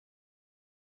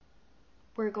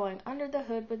We're going under the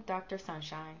hood with Dr.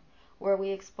 Sunshine, where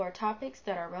we explore topics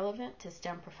that are relevant to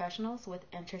STEM professionals with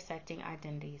intersecting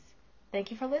identities.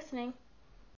 Thank you for listening.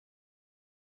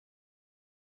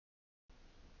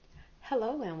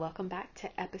 Hello, and welcome back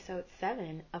to episode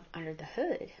 7 of Under the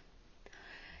Hood.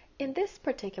 In this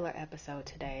particular episode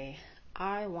today,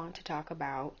 I want to talk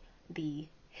about the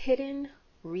hidden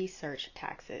research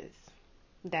taxes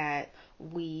that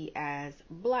we as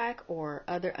Black or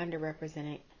other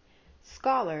underrepresented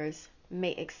scholars may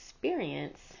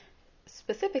experience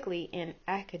specifically in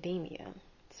academia.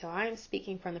 So I'm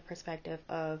speaking from the perspective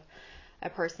of a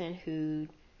person who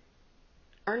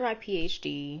earned my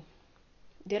PhD,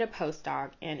 did a postdoc,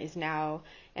 and is now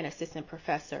an assistant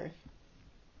professor.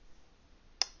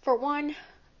 For one,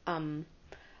 I'm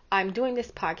doing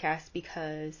this podcast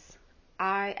because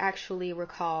I actually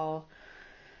recall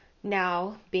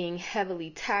now being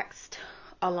heavily taxed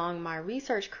along my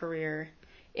research career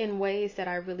in ways that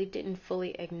I really didn't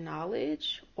fully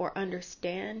acknowledge or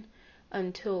understand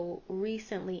until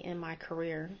recently in my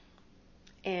career.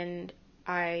 And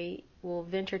I will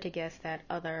venture to guess that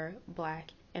other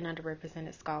Black and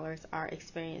underrepresented scholars are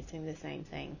experiencing the same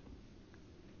thing.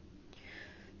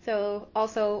 So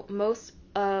also, most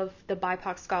of the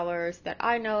BIPOC scholars that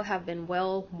I know have been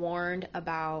well warned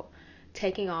about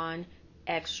taking on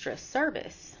extra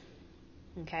service.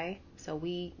 Okay, so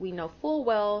we know full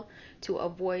well to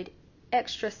avoid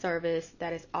extra service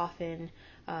that is often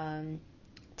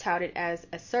touted as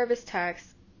a service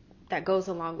tax that goes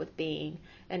along with being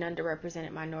an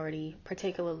underrepresented minority,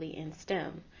 particularly in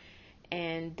STEM.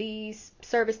 And these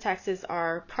service taxes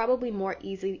are probably more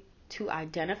easy to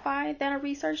identify than a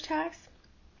research tax.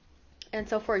 And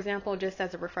so, for example, just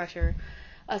as a refresher,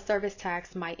 a service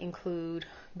tax might include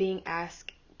being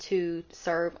asked to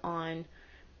serve on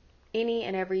any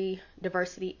and every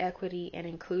diversity, equity, and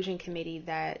inclusion committee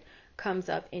that comes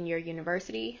up in your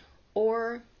university,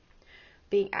 or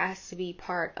being asked to be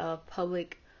part of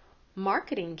public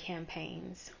marketing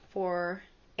campaigns for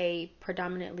a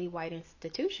predominantly white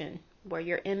institution where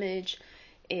your image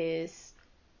is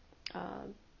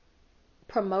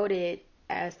promoted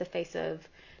as the face of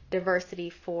diversity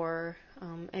for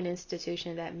an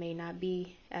institution that may not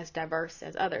be as diverse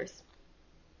as others.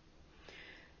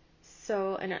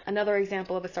 So another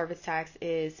example of a service tax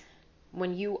is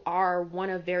when you are one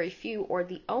of very few or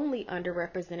the only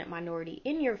underrepresented minority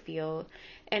in your field,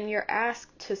 and you're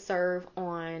asked to serve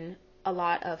on a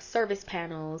lot of service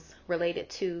panels related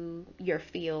to your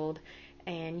field,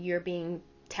 and you're being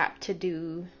tapped to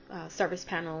do service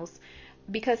panels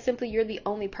because simply you're the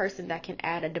only person that can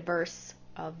add a diverse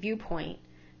viewpoint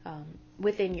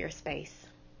within your space.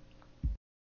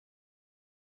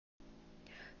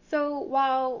 So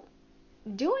while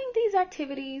doing these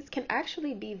activities can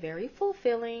actually be very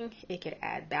fulfilling, it can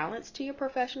add balance to your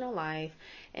professional life,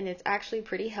 and it's actually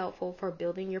pretty helpful for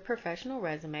building your professional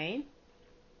resume.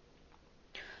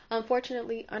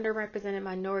 Unfortunately, underrepresented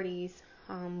minorities,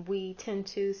 we tend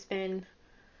to spend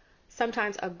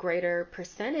sometimes a greater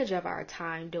percentage of our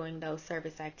time doing those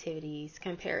service activities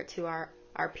compared to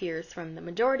our peers from the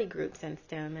majority groups in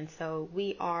STEM, and so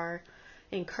we are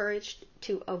encouraged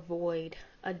to avoid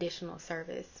additional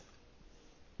service.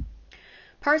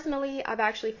 Personally, I've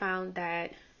actually found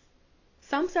that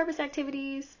some service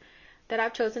activities that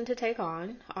I've chosen to take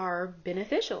on are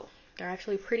beneficial. They're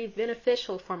actually pretty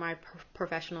beneficial for my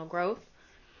professional growth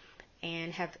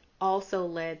and have also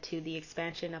led to the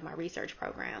expansion of my research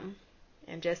program.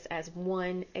 And just as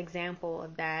one example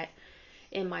of that,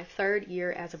 in my third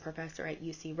year as a professor at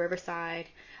UC Riverside,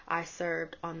 I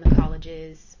served on the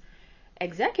college's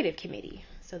executive committee,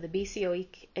 so the BCOE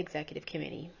executive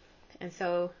committee. And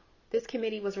so this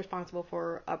committee was responsible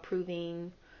for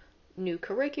approving new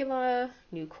curricula,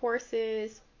 new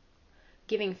courses,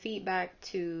 giving feedback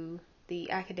to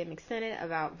the academic senate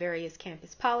about various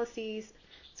campus policies,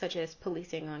 such as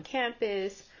policing on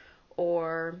campus,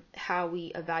 or how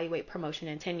we evaluate promotion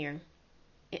and tenure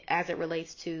as it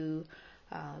relates to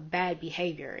bad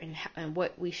behavior and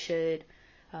what we should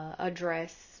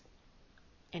address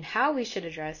and how we should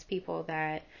address people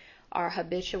that are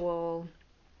habitual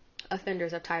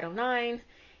offenders of Title IX,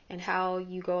 and how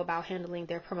you go about handling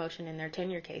their promotion and their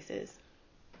tenure cases.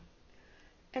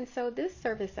 And so this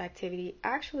service activity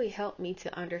actually helped me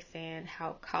to understand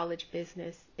how college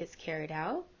business is carried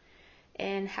out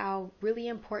and how really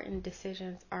important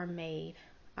decisions are made.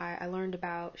 I learned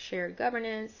about shared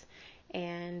governance,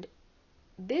 and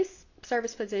this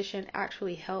service position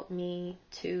actually helped me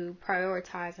to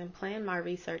prioritize and plan my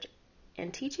research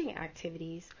and teaching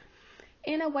activities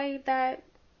in a way that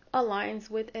aligns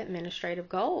with administrative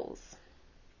goals.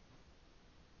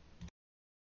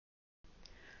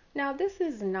 Now, this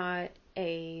is not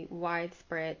a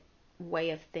widespread way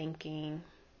of thinking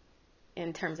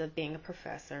in terms of being a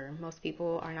professor. Most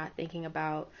people are not thinking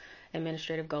about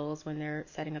administrative goals when they're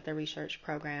setting up their research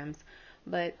programs.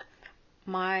 But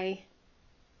my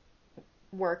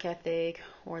work ethic,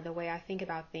 or the way I think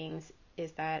about things,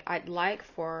 is that I'd like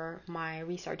for my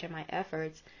research and my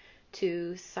efforts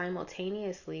to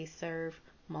simultaneously serve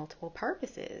multiple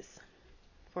purposes.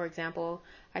 For example,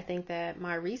 I think that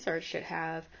my research should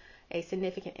have a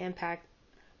significant impact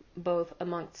both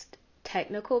amongst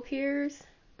technical peers,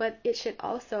 but it should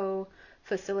also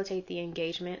facilitate the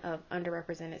engagement of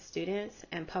underrepresented students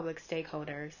and public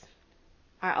stakeholders.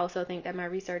 I also think that my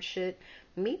research should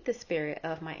meet the spirit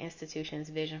of my institution's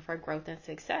vision for growth and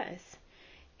success.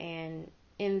 And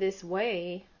in this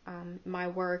way, my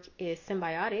work is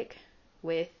symbiotic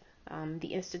with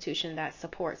the institution that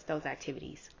supports those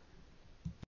activities.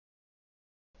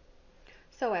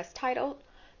 So, as titled,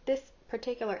 this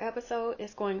particular episode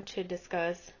is going to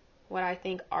discuss what I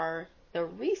think are the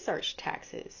research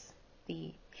taxes,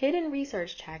 the hidden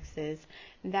research taxes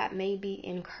that may be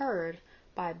incurred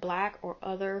by Black or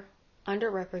other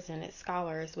underrepresented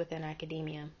scholars within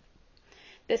academia.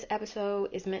 This episode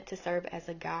is meant to serve as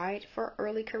a guide for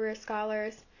early career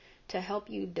scholars to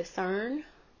help you discern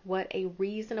what a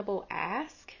reasonable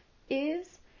ask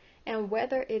is and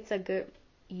whether it's a good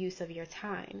use of your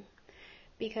time.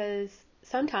 Because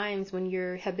sometimes when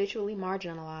you're habitually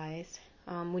marginalized,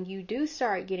 when you do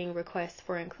start getting requests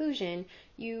for inclusion,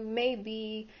 you may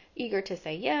be eager to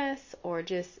say yes, or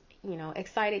just,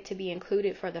 excited to be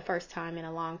included for the first time in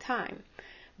a long time.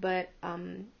 But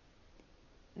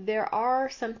there are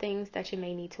some things that you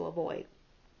may need to avoid.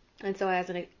 And so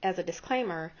as a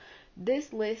disclaimer,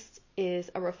 this list is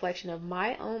a reflection of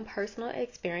my own personal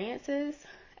experiences,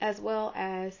 as well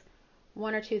as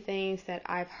one or two things that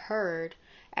I've heard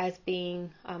as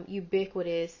being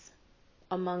ubiquitous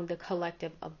among the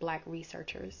collective of Black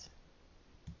researchers.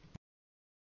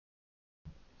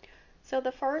 So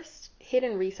the first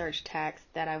hidden research tax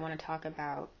that I want to talk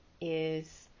about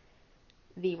is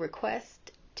the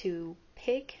request to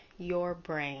pick your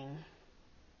brain.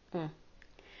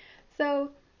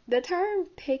 So the term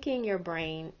picking your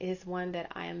brain is one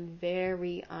that I am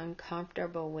very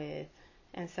uncomfortable with.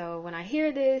 And so when I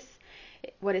hear this,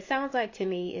 what it sounds like to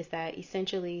me is that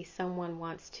essentially someone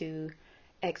wants to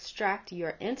extract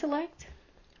your intellect,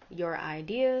 your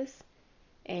ideas,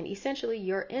 and essentially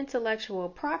your intellectual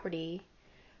property,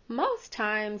 most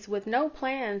times with no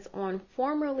plans on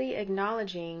formally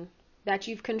acknowledging that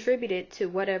you've contributed to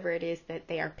whatever it is that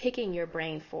they are picking your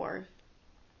brain for.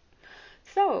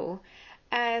 So,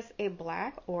 as a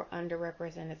Black or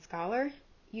underrepresented scholar,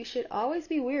 you should always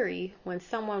be wary when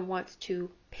someone wants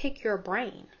to pick your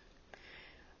brain.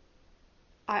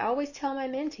 I always tell my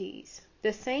mentees,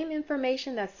 the same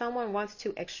information that someone wants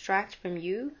to extract from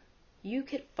you, you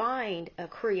could find a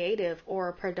creative or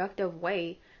a productive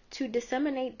way to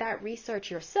disseminate that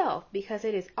research yourself, because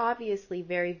it is obviously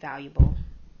very valuable.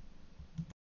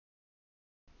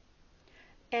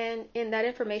 And in that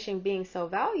information being so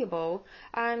valuable,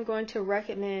 I'm going to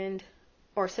recommend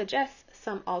or suggest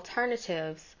some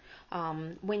alternatives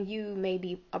when you may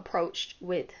be approached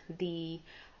with the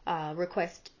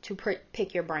request to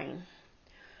pick your brain.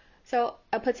 So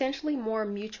a potentially more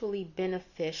mutually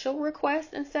beneficial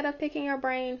request instead of picking your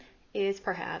brain is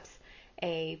perhaps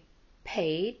a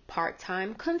paid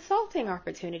part-time consulting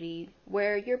opportunity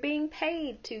where you're being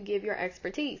paid to give your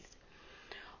expertise.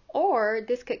 Or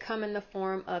this could come in the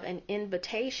form of an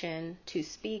invitation to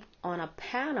speak on a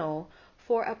panel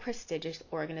for a prestigious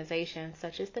organization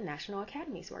such as the National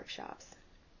Academies workshops.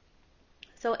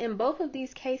 So in both of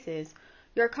these cases,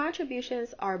 your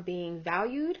contributions are being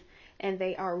valued and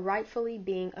they are rightfully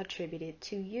being attributed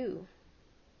to you.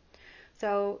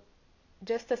 So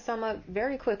just to sum up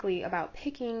very quickly about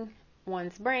picking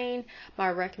one's brain, my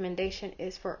recommendation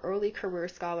is for early career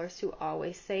scholars to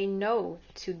always say no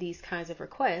to these kinds of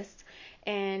requests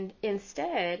and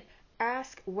instead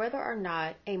ask whether or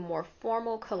not a more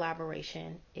formal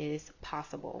collaboration is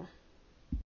possible.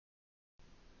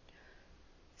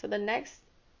 So the next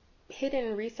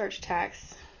hidden research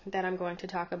tax that I'm going to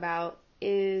talk about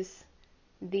is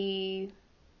the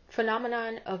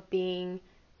phenomenon of being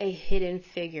a hidden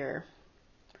figure.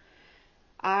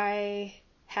 I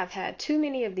have had too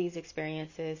many of these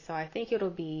experiences, so I think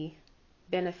it'll be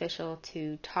beneficial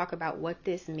to talk about what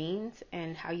this means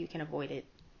and how you can avoid it.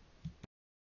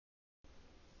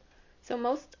 So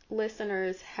most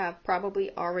listeners have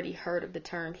probably already heard of the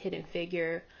term hidden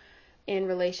figure in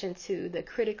relation to the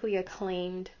critically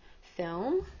acclaimed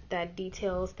film that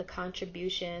details the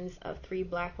contributions of 3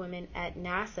 Black women at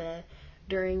NASA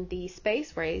during the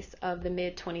space race of the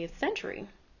mid 20th century.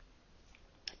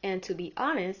 And to be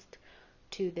honest,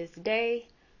 to this day,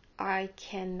 I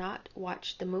cannot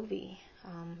watch the movie.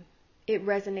 It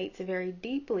resonates very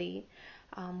deeply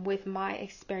with my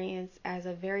experience as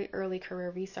a very early career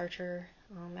researcher,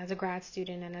 as a grad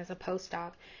student and as a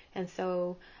postdoc. And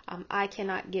so I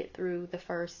cannot get through the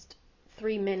first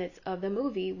 3 minutes of the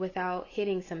movie without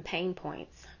hitting some pain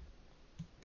points.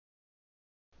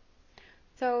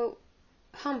 So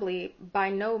humbly, by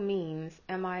no means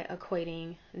am I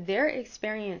equating their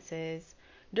experiences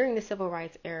during the civil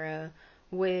rights era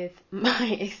with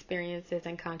my experiences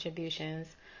and contributions.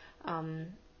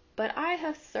 But I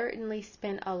have certainly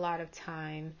spent a lot of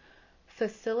time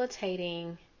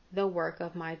facilitating the work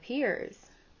of my peers.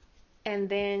 And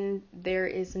then there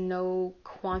is no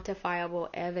quantifiable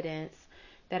evidence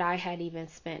that I had even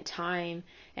spent time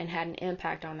and had an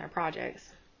impact on their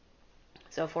projects.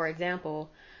 So for example,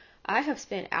 I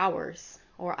spent hours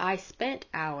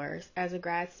as a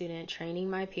grad student training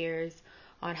my peers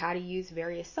on how to use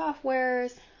various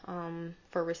softwares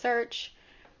for research.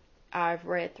 I've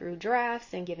read through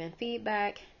drafts and given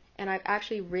feedback, and I've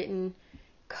actually written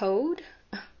code,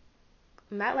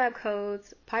 MATLAB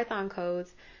codes, Python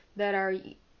codes that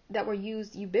were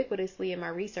used ubiquitously in my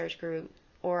research group,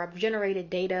 or I've generated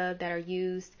data that are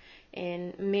used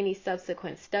in many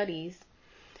subsequent studies.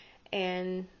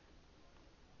 And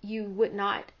you would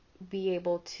not be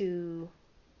able to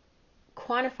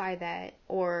quantify that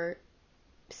or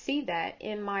see that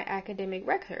in my academic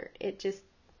record.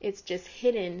 It's just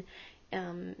hidden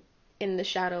in the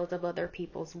shadows of other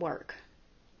people's work.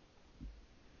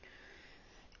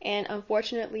 And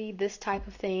unfortunately, this type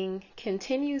of thing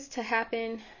continues to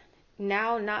happen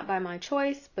now, not by my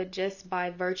choice, but just by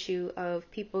virtue of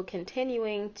people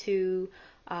continuing to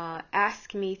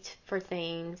ask me for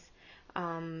things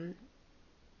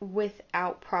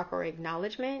without proper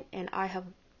acknowledgement. And I have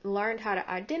learned how to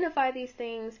identify these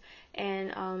things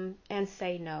and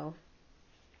say no.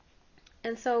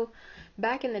 And so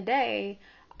back in the day,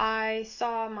 I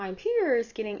saw my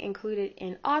peers getting included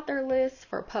in author lists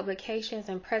for publications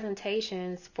and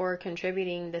presentations for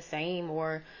contributing the same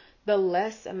or the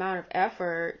less amount of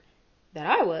effort that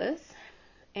I was.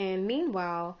 And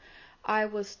meanwhile, I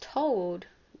was told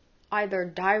either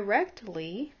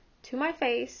directly to my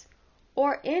face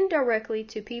or indirectly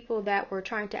to people that were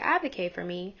trying to advocate for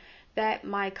me that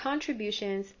my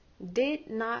contributions did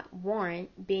not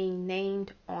warrant being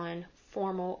named on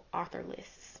formal author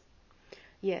lists.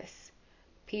 Yes,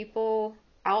 people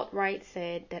outright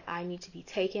said that I need to be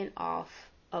taken off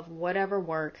of whatever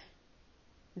work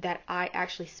that I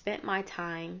actually spent my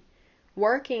time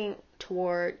working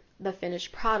toward the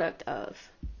finished product of.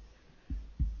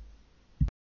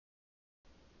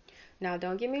 Now,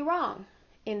 don't get me wrong.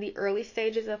 In the early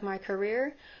stages of my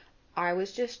career, I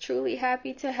was just truly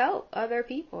happy to help other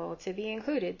people, to be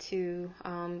included, to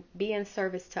be in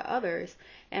service to others.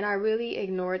 And I really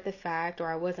ignored the fact, or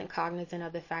I wasn't cognizant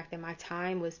of the fact that my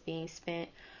time was being spent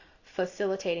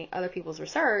facilitating other people's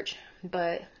research,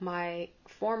 but my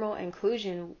formal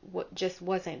inclusion just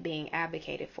wasn't being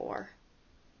advocated for.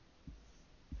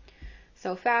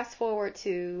 So fast forward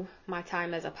to my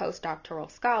time as a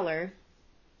postdoctoral scholar,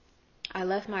 I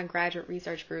left my graduate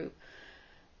research group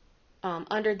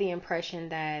under the impression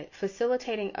that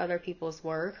facilitating other people's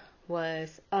work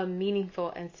was a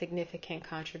meaningful and significant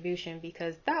contribution,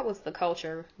 because that was the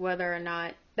culture,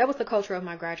 that was the culture of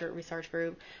my graduate research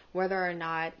group, whether or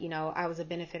not, I was a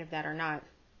benefit of that or not.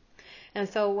 And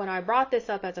so when I brought this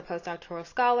up as a postdoctoral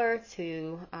scholar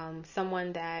to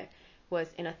someone that was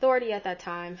in authority at that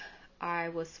time, I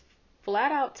was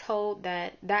flat out told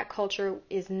that that culture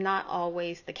is not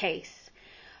always the case.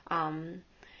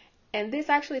 And this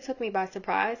actually took me by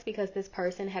surprise, because this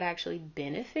person had actually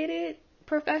benefited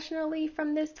professionally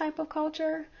from this type of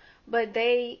culture, but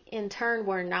they in turn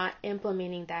were not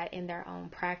implementing that in their own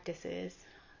practices.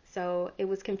 So it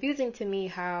was confusing to me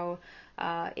how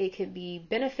it could be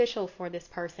beneficial for this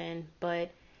person, but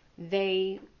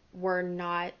they were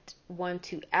not one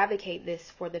to advocate this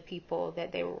for the people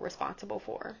that they were responsible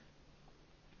for.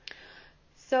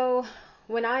 So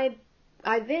when I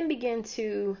then began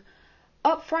to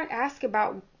upfront ask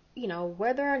about,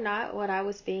 whether or not what I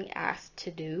was being asked to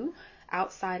do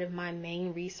outside of my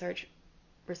main research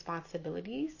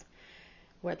responsibilities,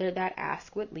 whether that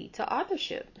ask would lead to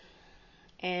authorship.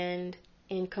 And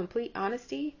in complete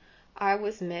honesty, I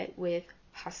was met with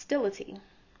hostility.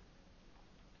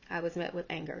 I was met with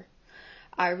anger.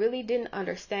 I really didn't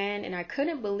understand, and I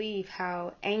couldn't believe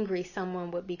how angry someone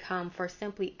would become for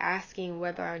simply asking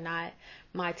whether or not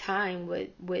my time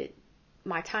would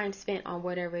my time spent on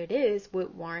whatever it is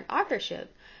would warrant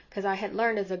authorship. Because I had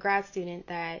learned as a grad student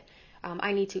that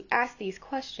I need to ask these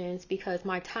questions because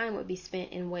my time would be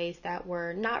spent in ways that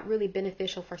were not really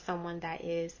beneficial for someone that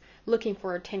is looking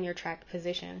for a tenure track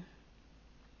position.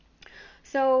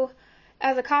 So,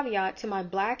 as a caveat to my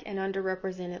Black and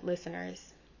underrepresented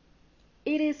listeners,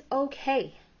 it is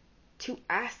okay to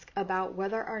ask about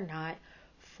whether or not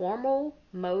formal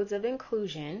modes of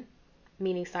inclusion,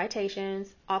 meaning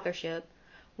citations, authorship,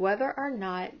 whether or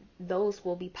not those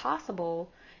will be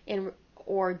possible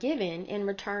or given in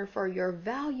return for your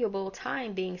valuable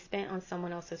time being spent on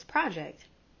someone else's project.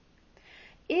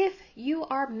 If you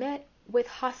are met with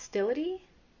hostility,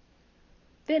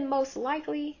 then most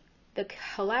likely the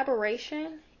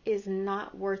collaboration is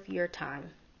not worth your time,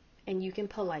 and you can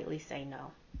politely say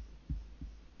no.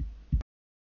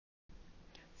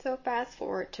 So fast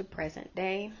forward to present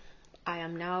day, I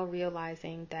am now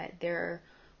realizing that there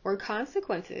were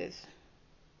consequences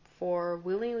for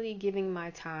willingly giving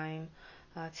my time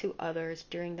to others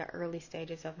during the early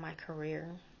stages of my career.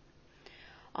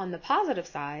 On the positive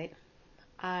side,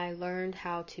 I learned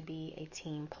how to be a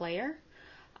team player.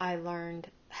 I learned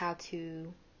how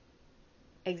to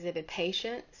exhibit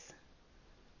patience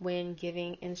when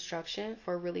giving instruction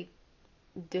for really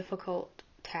difficult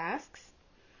tasks.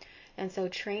 And so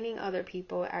training other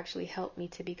people actually helped me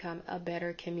to become a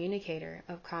better communicator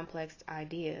of complex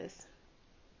ideas.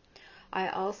 I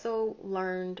also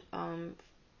learned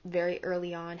very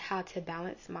early on how to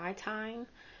balance my time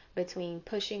between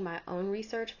pushing my own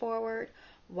research forward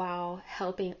while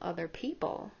helping other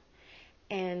people.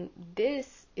 And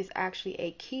this is actually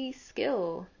a key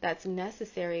skill that's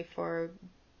necessary for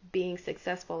being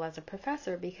successful as a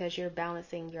professor, because you're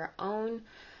balancing your own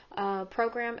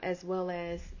program as well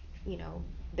as,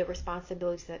 the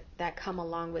responsibilities that come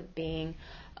along with being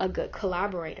a good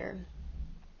collaborator.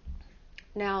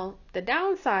 Now, the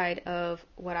downside of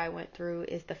what I went through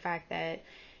is the fact that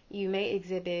you may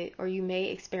exhibit or you may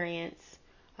experience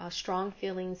strong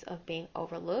feelings of being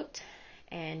overlooked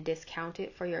and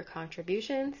discounted for your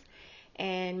contributions.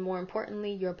 And more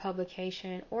importantly, your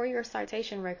publication or your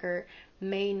citation record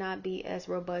may not be as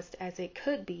robust as it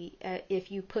could be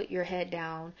if you put your head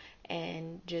down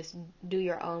and just do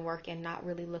your own work and not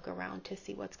really look around to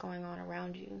see what's going on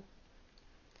around you.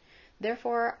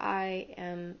 Therefore, I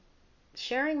am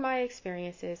sharing my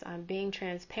experiences. I'm being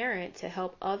transparent to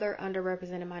help other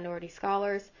underrepresented minority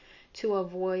scholars to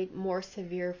avoid more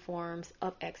severe forms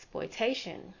of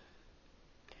exploitation.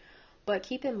 But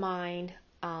keep in mind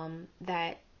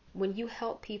that when you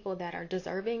help people that are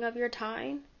deserving of your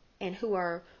time and who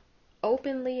are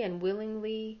openly and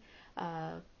willingly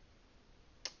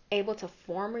able to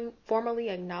formally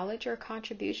acknowledge your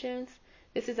contributions,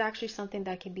 this is actually something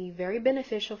that can be very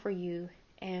beneficial for you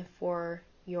and for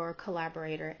your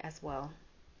collaborator as well.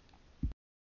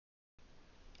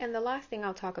 And the last thing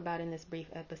I'll talk about in this brief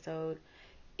episode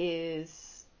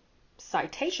is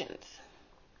citations.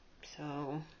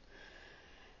 So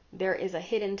there is a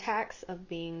hidden tax of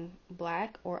being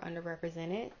Black or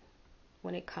underrepresented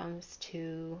when it comes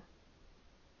to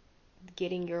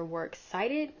getting your work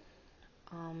cited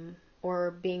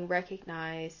or being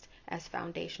recognized as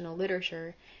foundational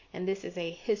literature. And this is a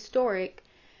historical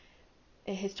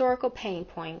pain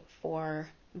point for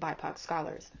BIPOC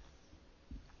scholars.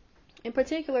 In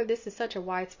particular, this is such a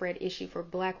widespread issue for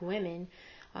Black women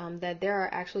that there are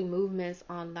actually movements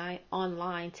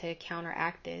online to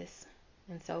counteract this.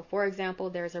 And so, for example,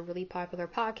 there's a really popular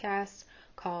podcast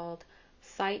called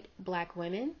Cite Black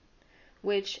Women,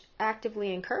 which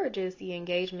actively encourages the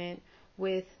engagement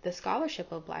with the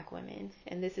scholarship of Black women.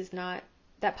 And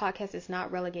that podcast is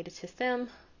not relegated to STEM,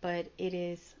 but it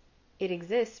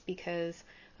exists because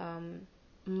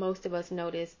most of us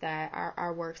notice that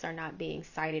our works are not being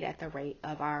cited at the rate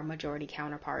of our majority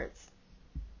counterparts.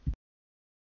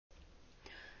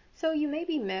 So you may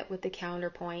be met with the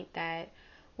counterpoint that,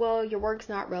 well, your work's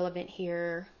not relevant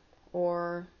here,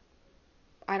 or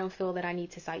I don't feel that I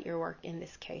need to cite your work in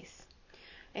this case.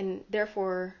 And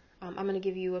therefore, I'm going to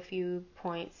give you a few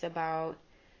points about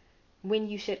when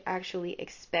you should actually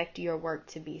expect your work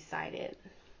to be cited.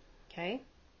 Okay?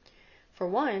 For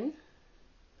one,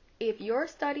 if your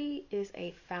study is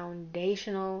a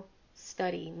foundational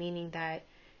study, meaning that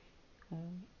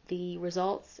the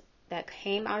results that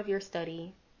came out of your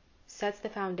study sets the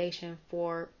foundation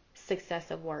for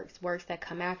successive works that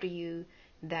come after you,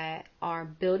 that are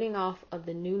building off of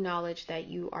the new knowledge that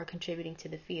you are contributing to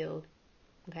the field,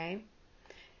 okay?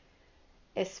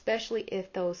 Especially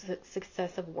if those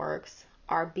successive works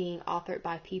are being authored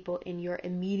by people in your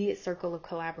immediate circle of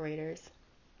collaborators.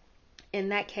 In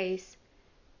that case,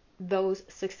 those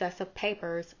successive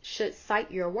papers should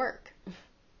cite your work,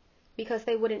 because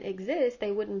they wouldn't exist,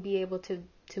 they wouldn't be able to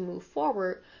move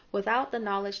forward without the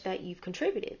knowledge that you've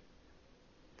contributed.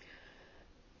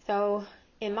 So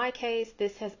in my case,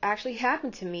 this has actually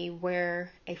happened to me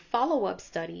where a follow-up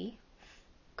study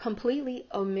completely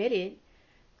omitted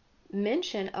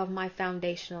mention of my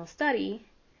foundational study,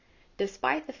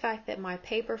 despite the fact that my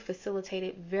paper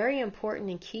facilitated very important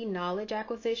and key knowledge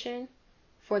acquisition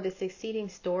for the succeeding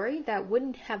story that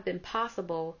wouldn't have been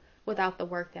possible without the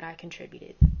work that I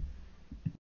contributed.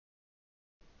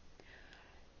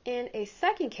 In a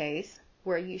second case,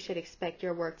 where you should expect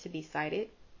your work to be cited,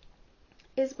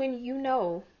 is when you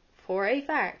know for a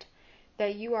fact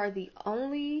that you are the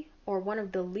only or one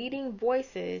of the leading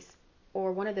voices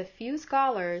or one of the few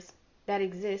scholars that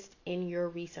exist in your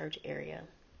research area.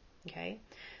 Okay?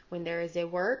 When there is a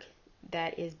work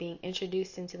that is being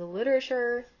introduced into the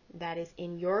literature that is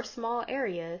in your small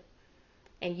area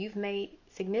and you've made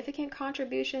significant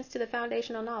contributions to the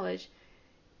foundational knowledge,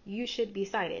 you should be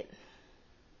cited.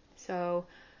 So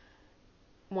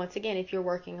once again, if you're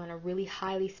working on a really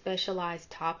highly specialized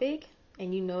topic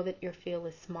and you know that your field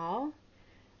is small,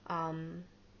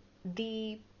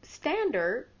 the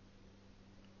standard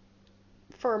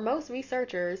for most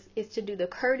researchers is to do the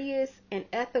courteous and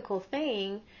ethical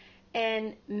thing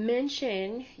and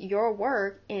mention your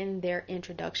work in their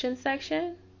introduction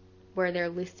section, where they're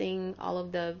listing all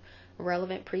of the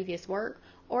relevant previous work,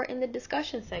 or in the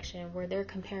discussion section where they're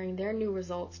comparing their new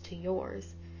results to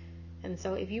yours. And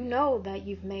so if you know that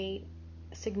you've made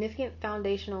significant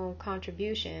foundational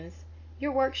contributions,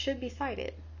 your work should be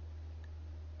cited.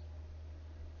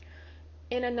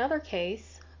 In another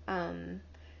case,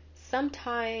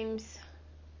 sometimes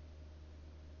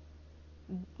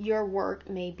your work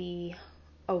may be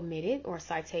omitted, or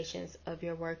citations of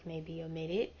your work may be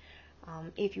omitted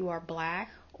if you are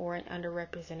Black or an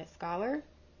underrepresented scholar.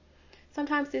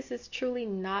 Sometimes this is truly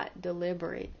not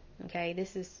deliberate. Okay,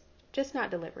 this is just not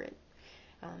deliberate.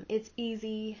 It's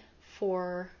easy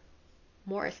for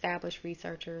more established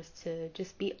researchers to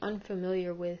just be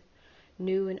unfamiliar with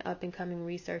new and up-and-coming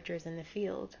researchers in the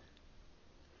field.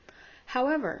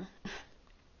 However,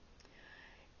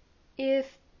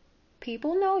 if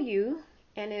people know you,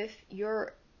 and if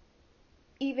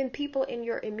even people in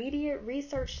your immediate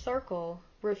research circle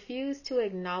refuse to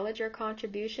acknowledge your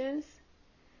contributions,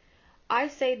 I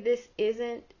say this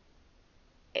isn't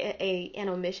an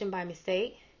omission by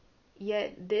mistake,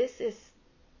 yet this is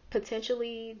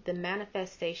potentially the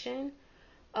manifestation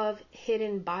of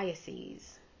hidden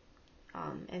biases.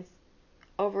 And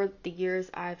over the years,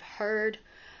 I've heard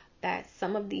that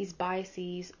some of these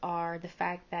biases are the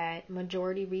fact that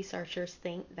majority researchers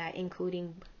think that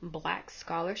including Black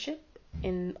scholarship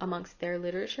amongst their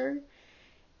literature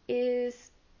is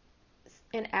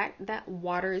an act that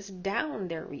waters down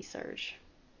their research.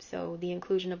 So the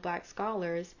inclusion of Black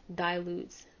scholars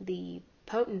dilutes the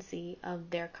potency of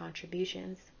their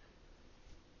contributions.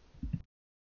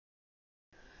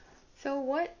 So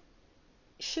what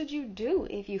should you do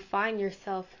if you find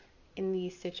yourself in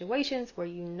these situations where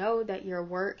you know that your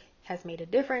work has made a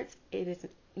difference,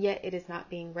 yet it is not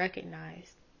being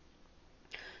recognized?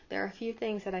 There are a few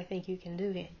things that I think you can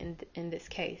do in this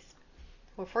case.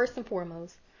 Well, first and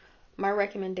foremost, my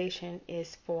recommendation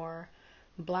is for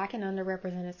Black and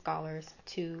underrepresented scholars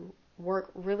to work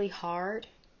really hard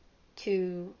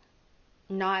to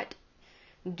not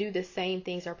do the same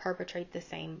things or perpetrate the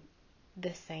same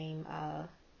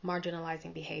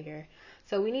marginalizing behavior.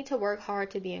 So we need to work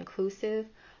hard to be inclusive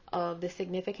of the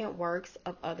significant works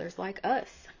of others like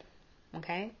us.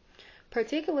 Okay?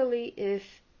 Particularly if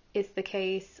it's the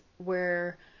case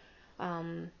where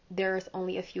there's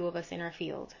only a few of us in our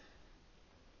field.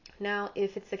 Now,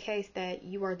 if it's the case that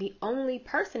you are the only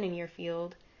person in your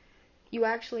field, you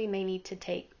actually may need to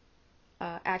take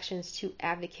actions to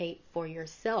advocate for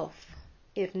yourself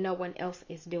if no one else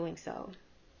is doing so.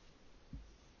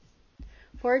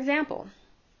 For example,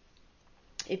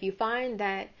 if you find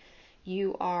that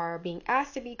you are being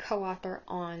asked to be co-author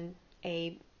on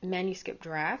a manuscript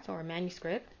draft or a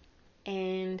manuscript,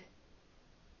 and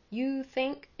you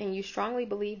think and you strongly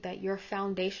believe that your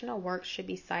foundational work should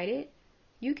be cited,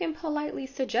 you can politely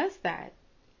suggest that.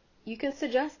 You can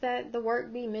suggest that the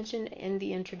work be mentioned in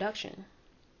the introduction.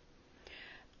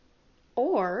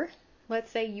 Or, let's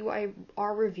say you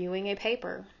are reviewing a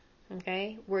paper,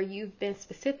 okay, where you've been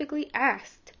specifically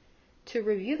asked to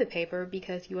review the paper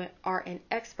because you are an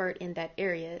expert in that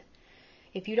area.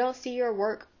 If you don't see your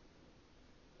work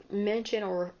mention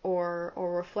or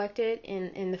reflected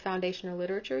in the foundational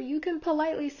literature, you can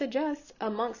politely suggest,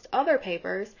 amongst other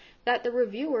papers, that the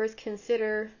reviewers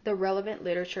consider the relevant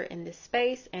literature in this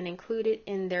space and include it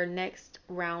in their next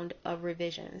round of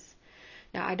revisions.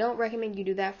 Now, I don't recommend you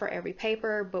do that for every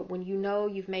paper, but when you know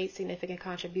you've made significant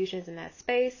contributions in that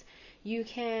space, you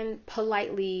can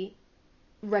politely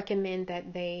recommend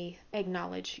that they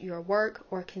acknowledge your work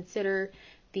or consider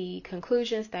the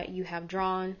conclusions that you have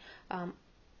drawn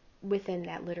within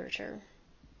that literature.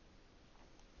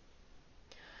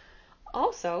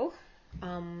 Also,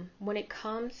 when it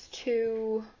comes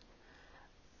to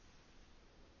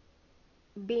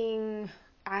being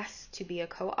asked to be a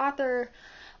co-author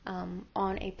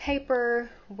on a paper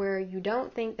where you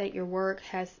don't think that your work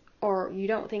has, or you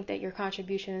don't think that your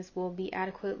contributions will be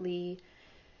adequately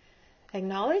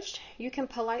acknowledged, you can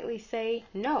politely say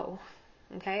no.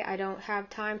 Okay, I don't have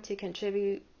time to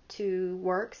contribute to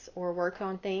works or work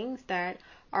on things that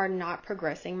are not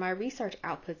progressing my research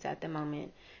outputs at the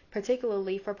moment,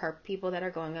 particularly for people that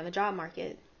are going on the job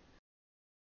market.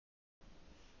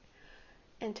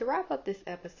 And to wrap up this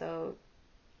episode,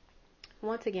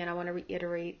 once again, I want to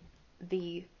reiterate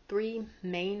the 3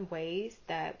 main ways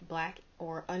that Black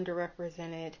or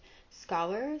underrepresented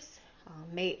scholars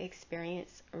may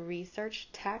experience research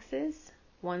taxes,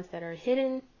 ones that are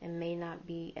hidden and may not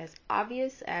be as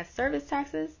obvious as service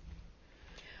taxes.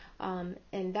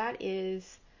 And that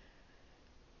is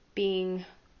being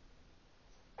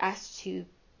asked to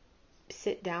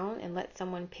sit down and let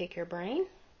someone pick your brain,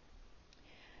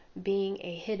 being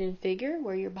a hidden figure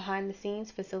where you're behind the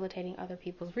scenes facilitating other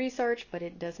people's research, but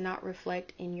it does not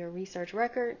reflect in your research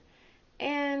record,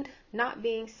 and not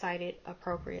being cited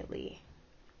appropriately.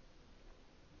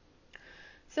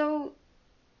 So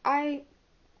I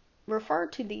refer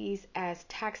to these as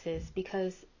taxes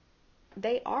because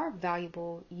they are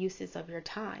valuable uses of your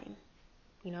time.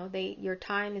 You know, your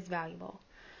time is valuable.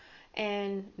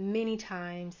 And many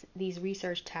times these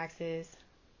research taxes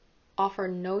offer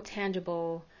no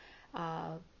tangible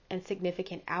and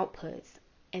significant outputs.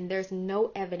 And there's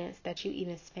no evidence that you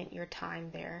even spent your time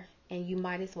there. And you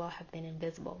might as well have been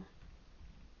invisible.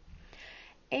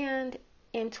 And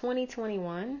in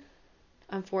 2021,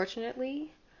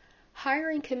 unfortunately,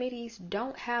 hiring committees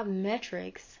don't have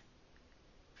metrics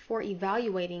for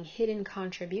evaluating hidden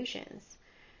contributions.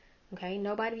 Okay,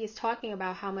 nobody is talking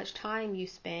about how much time you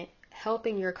spent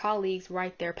helping your colleagues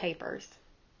write their papers.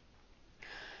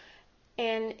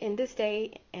 And in this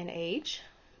day and age,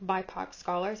 BIPOC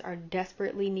scholars are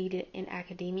desperately needed in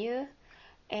academia,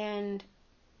 and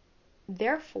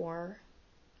therefore,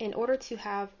 in order to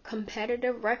have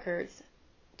competitive records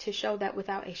to show that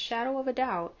without a shadow of a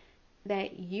doubt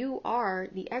that you are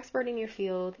the expert in your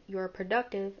field, you're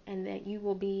productive, and that you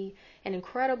will be an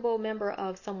incredible member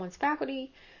of someone's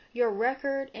faculty, your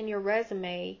record and your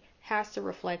resume has to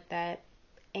reflect that.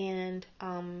 And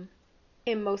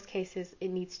in most cases, it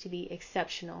needs to be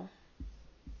exceptional.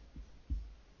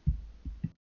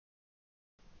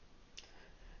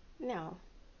 Now,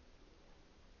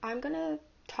 I'm going to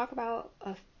talk about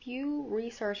a few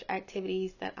research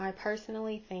activities that I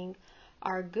personally think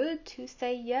are good to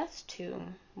say yes to,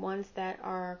 ones that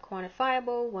are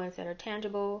quantifiable, ones that are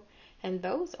tangible, and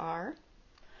those are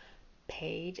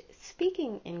paid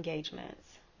speaking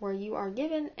engagements, where you are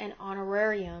given an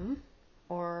honorarium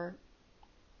or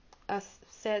a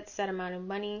set amount of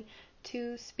money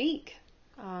to speak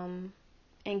and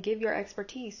give your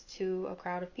expertise to a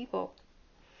crowd of people.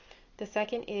 The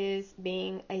second is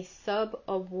being a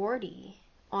sub-awardee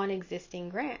on existing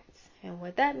grants. And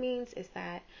what that means is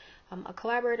that a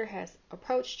collaborator has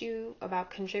approached you about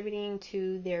contributing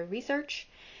to their research,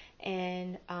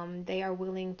 and they are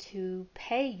willing to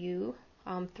pay you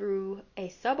through a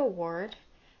sub-award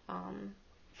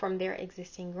from their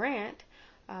existing grant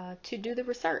to do the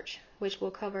research, which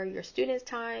will cover your students'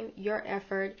 time, your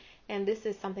effort, and this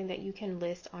is something that you can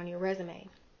list on your resume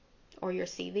or your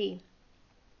CV.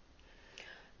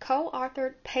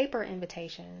 Co-authored paper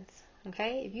invitations.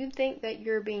 Okay, if you think that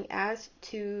you're being asked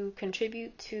to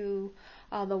contribute to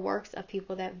the works of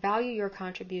people that value your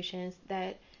contributions,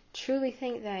 that truly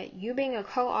think that you being a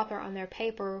co-author on their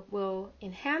paper will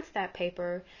enhance that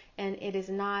paper, and it is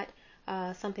not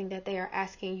something that they are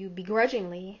asking you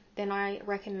begrudgingly, then I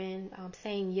recommend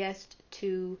saying yes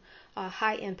to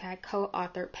high-impact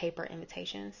co-authored paper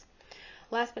invitations.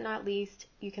 Last but not least,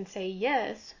 you can say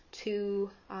yes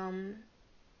to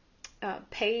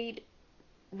paid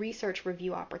research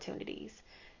review opportunities.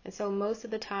 And so most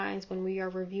of the times when we are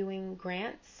reviewing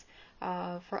grants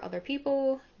for other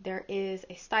people, there is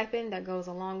a stipend that goes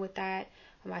along with that.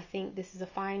 I think this is a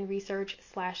fine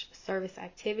research/service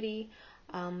activity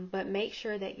but make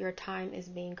sure that your time is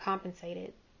being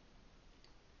compensated.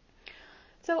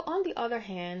 So on the other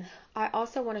hand, I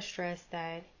also want to stress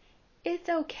that it's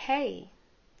okay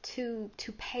to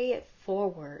pay it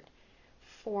forward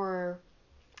for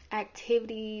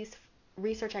activities,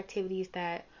 research activities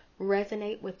that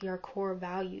resonate with your core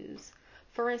values.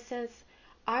 For instance,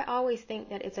 I always think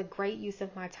that it's a great use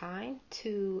of my time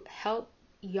to help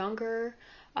younger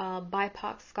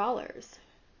BIPOC scholars.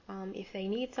 If they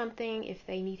need something, if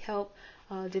they need help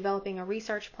developing a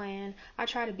research plan, I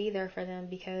try to be there for them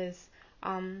because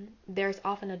there's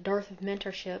often a dearth of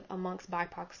mentorship amongst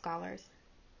BIPOC scholars.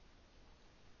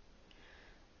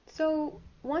 So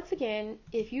once again,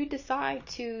 if you decide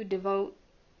to devote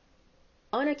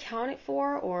unaccounted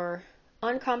for or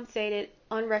uncompensated,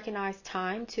 unrecognized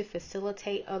time to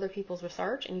facilitate other people's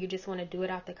research and you just want to do it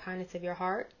out the kindness of your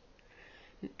heart,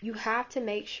 you have to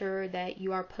make sure that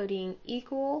you are putting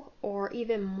equal or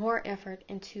even more effort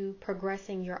into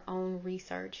progressing your own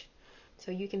research.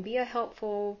 So you can be a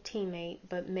helpful teammate,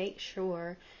 but make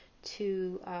sure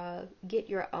to get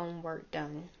your own work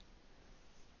done.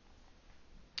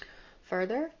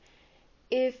 Further,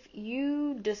 if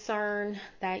you discern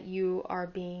that you are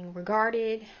being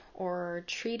regarded or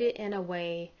treated in a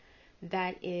way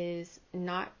that is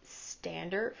not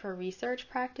standard for research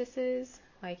practices,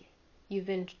 like you've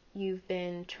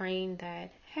been trained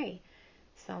that, hey,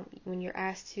 so when you're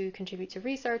asked to contribute to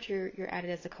research, you're added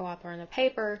as a co-author on a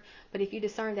paper, but if you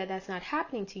discern that that's not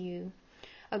happening to you,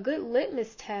 a good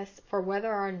litmus test for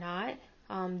whether or not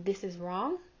this is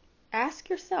wrong, ask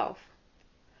yourself,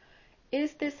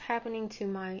 is this happening to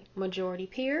my majority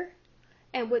peer?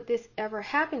 And would this ever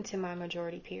happen to my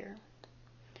majority peer?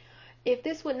 If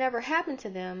this would never happen to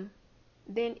them,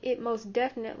 then it most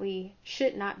definitely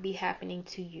should not be happening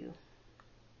to you.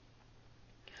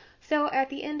 So at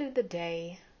the end of the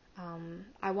day,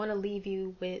 I want to leave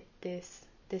you with this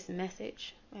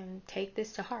message and take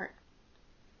this to heart.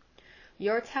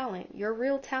 Your talent, your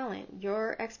real talent,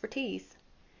 your expertise,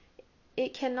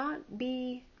 it cannot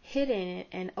be hidden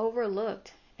and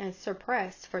overlooked and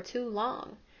suppressed for too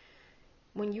long.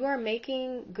 When you are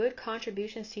making good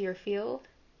contributions to your field,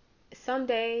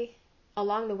 someday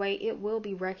along the way it will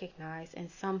be recognized in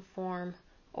some form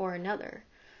or another.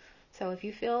 So if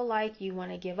you feel like you want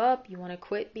to give up, you want to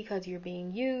quit because you're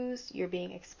being used, you're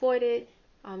being exploited,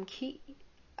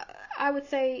 I would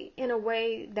say in a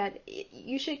way that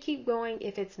you should keep going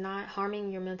if it's not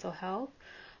harming your mental health,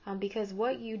 because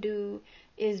what you do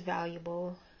is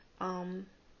valuable.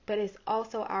 But it's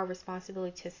also our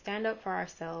responsibility to stand up for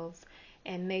ourselves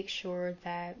and make sure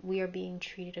that we are being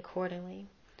treated accordingly.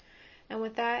 And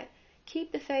with that,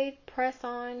 keep the faith, press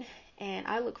on, and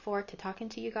I look forward to talking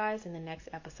to you guys in the next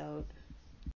episode.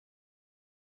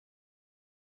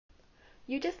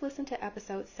 You just listened to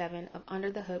episode 7 of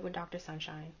Under the Hood with Dr.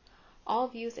 Sunshine. All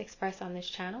views expressed on this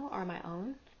channel are my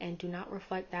own and do not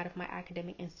reflect that of my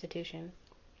academic institution.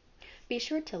 Be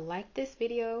sure to like this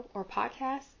video or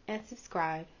podcast and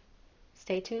subscribe.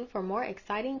 Stay tuned for more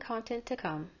exciting content to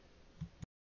come.